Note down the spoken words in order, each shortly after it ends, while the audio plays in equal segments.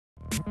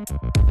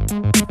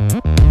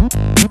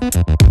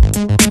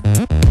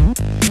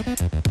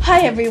Hi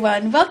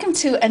everyone, welcome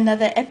to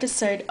another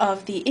episode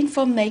of the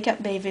Informed Makeup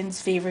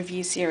Maven's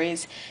V-Review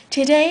series.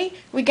 Today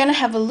we're going to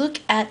have a look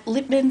at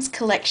Lippmann's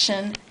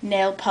Collection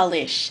Nail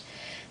Polish.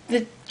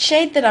 The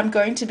shade that I'm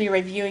going to be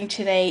reviewing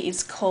today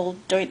is called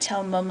Don't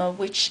Tell Mama,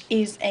 which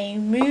is a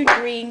mood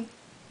green,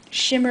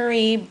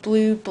 shimmery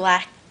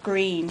blue-black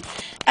green.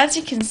 As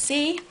you can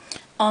see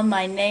on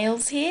my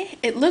nails here,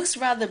 it looks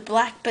rather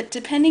black, but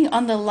depending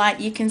on the light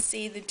you can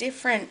see the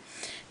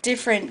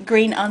different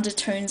green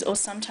undertones or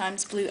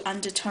sometimes blue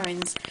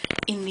undertones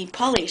in the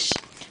polish.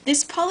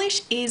 This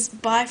polish is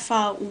by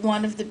far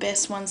one of the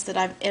best ones that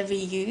I've ever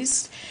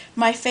used.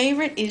 My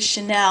favorite is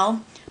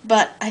Chanel,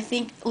 but I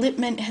think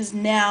Lippmann has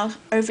now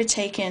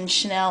overtaken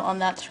Chanel on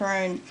that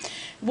throne.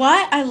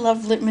 Why I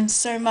love Lippmann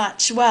so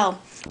much?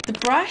 Well, the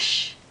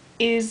brush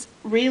is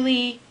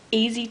really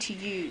easy to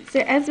use.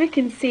 So as we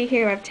can see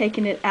here, I've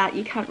taken it out.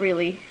 You can't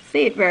really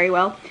see it very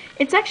well.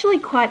 It's actually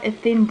quite a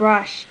thin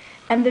brush,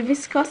 and the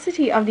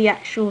viscosity of the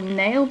actual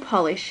nail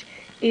polish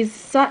is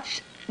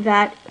such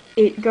that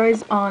it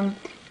goes on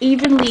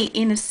evenly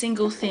in a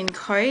single thin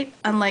coat,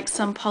 unlike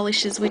some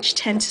polishes which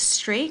tend to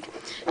streak.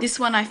 This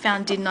one I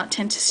found did not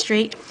tend to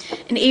streak,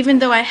 and even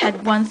though I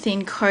had one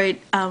thin coat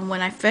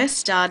when I first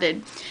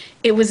started,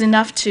 it was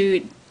enough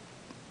to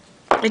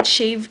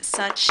achieve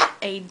such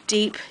a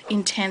deep,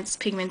 intense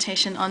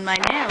pigmentation on my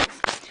nails.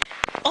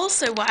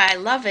 Also, why I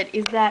love it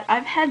is that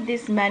I've had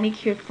this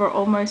manicured for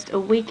almost a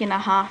week and a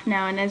half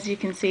now, and as you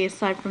can see,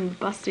 aside from the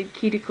busted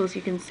cuticles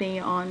you can see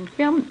on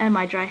film and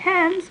my dry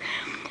hands,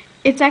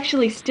 it's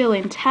actually still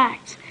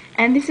intact.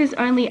 And this is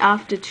only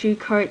after 2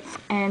 coats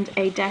and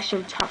a dash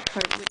of top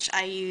coat, which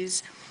I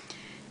use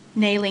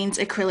Nailene's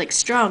Acrylic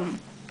Strong.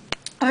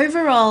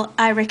 Overall,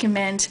 I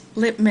recommend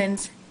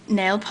Lippmann's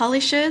nail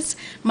polishes.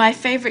 My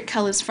favorite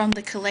colors from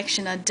the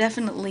collection are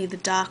definitely the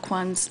dark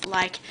ones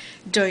like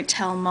Don't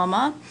Tell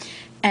Mama,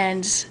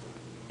 and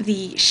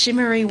the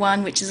shimmery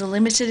one, which is a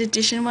limited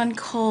edition one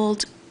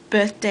called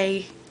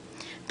Birthday,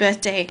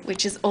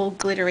 which is all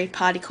glittery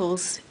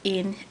particles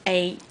in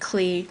a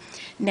clear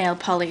nail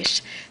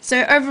polish.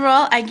 So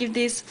overall, I give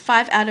this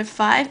 5 out of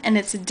 5, and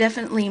it's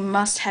definitely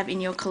must have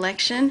in your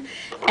collection.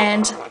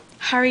 And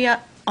hurry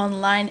up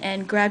online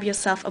and grab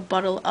yourself a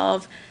bottle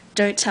of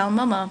Don't Tell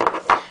Mama.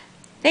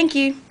 Thank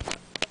you.